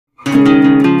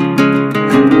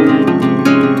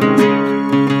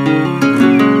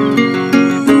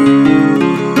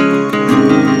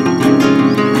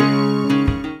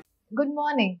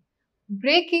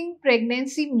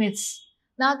pregnancy myths.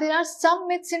 Now, there are some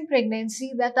myths in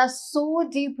pregnancy that are so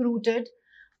deep rooted,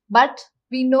 but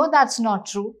we know that's not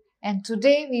true. And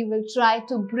today we will try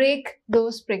to break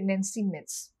those pregnancy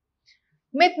myths.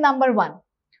 Myth number 1.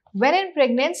 When in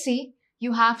pregnancy,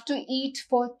 you have to eat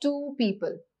for 2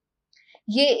 people.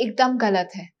 ये एकदम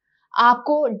गलत है.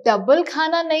 आपको double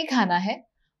खाना नहीं खाना है,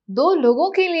 2 लोगों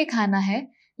के लिए खाना है,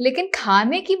 लेकिन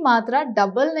खाने की मात्रा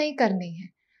डबल नहीं करनी है.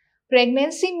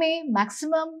 प्रेगनेंसी में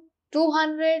मैक्सिमम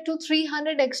 200 to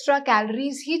 300 extra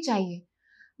calories ही चाहिए,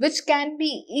 which can be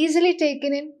easily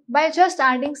taken in by just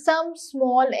adding some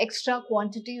small extra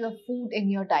quantity of food in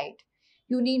your diet.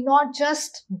 You need not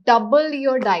just double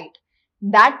your diet.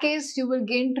 In that case, you will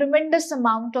gain tremendous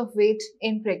amount of weight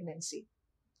in pregnancy.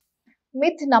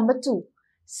 Myth number 2.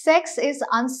 Sex is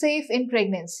unsafe in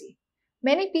pregnancy.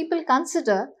 Many people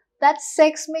consider that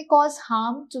sex may cause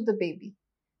harm to the baby.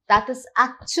 That is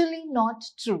actually not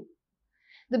true.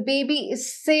 The baby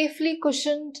is safely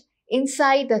cushioned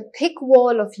inside a thick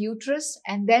wall of uterus,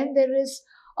 and then there is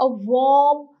a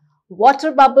warm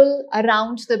water bubble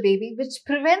around the baby which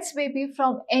prevents baby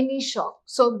from any shock.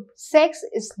 So sex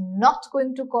is not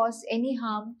going to cause any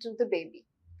harm to the baby.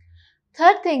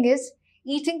 Third thing is,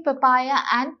 eating papaya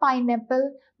and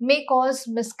pineapple may cause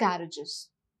miscarriages.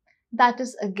 That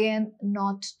is again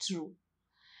not true.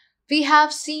 We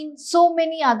have seen so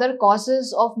many other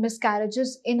causes of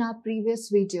miscarriages in our previous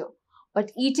video,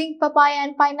 but eating papaya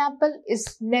and pineapple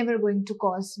is never going to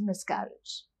cause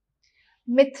miscarriage.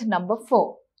 Myth number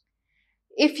 4.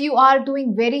 If you are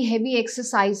doing very heavy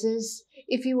exercises,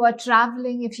 if you are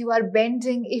traveling, if you are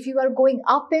bending, if you are going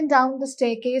up and down the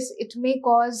staircase, it may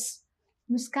cause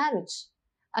miscarriage.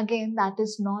 Again, that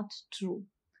is not true.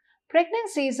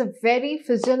 Pregnancy is a very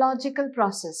physiological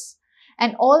process,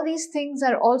 and all these things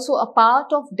are also a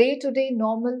part of day-to-day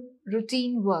normal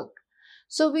routine work.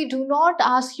 So we do not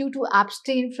ask you to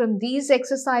abstain from these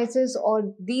exercises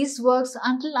or these works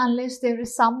unless there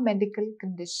is some medical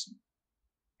condition.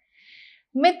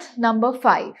 Myth number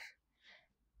 5.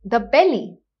 The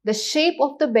belly, the shape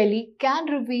of the belly can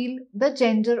reveal the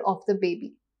gender of the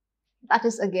baby. That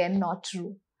is again not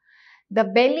true. The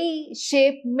belly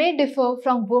shape may differ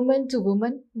from woman to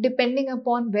woman depending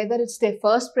upon whether it's their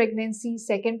first pregnancy,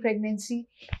 second pregnancy.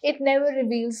 It never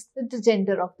reveals the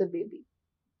gender of the baby.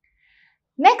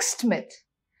 Next myth.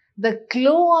 The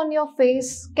glow on your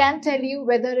face can tell you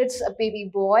whether it's a baby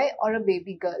boy or a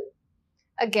baby girl.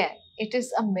 Again, it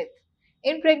is a myth.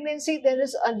 In pregnancy, there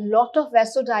is a lot of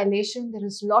vasodilation, there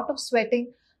is a lot of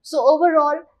sweating. So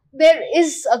overall, there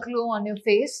is a glow on your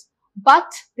face.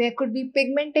 But there could be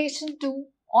pigmentation too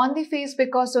on the face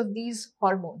because of these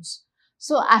hormones.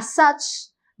 So as such,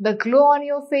 the glow on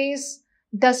your face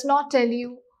does not tell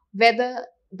you whether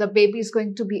the baby is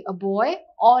going to be a boy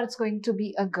or it's going to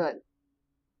be a girl.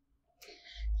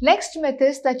 Next myth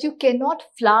is that you cannot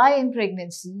fly in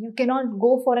pregnancy. You cannot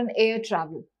go for an air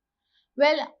travel.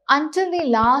 Well, until the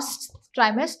last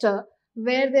trimester,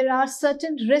 where there are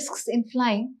certain risks in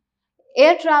flying,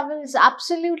 air travel is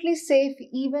absolutely safe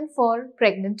even for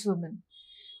pregnant women.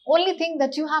 Only thing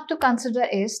that you have to consider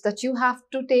is that you have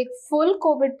to take full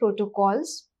COVID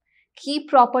protocols, keep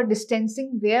proper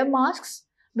distancing, wear masks.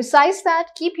 Besides that,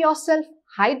 keep yourself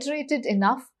hydrated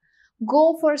enough,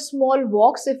 go for small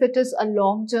walks if it is a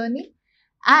long journey,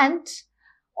 and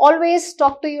always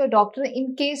talk to your doctor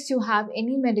in case you have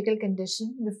any medical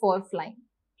condition before flying.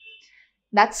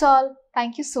 That's all.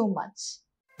 Thank you so much.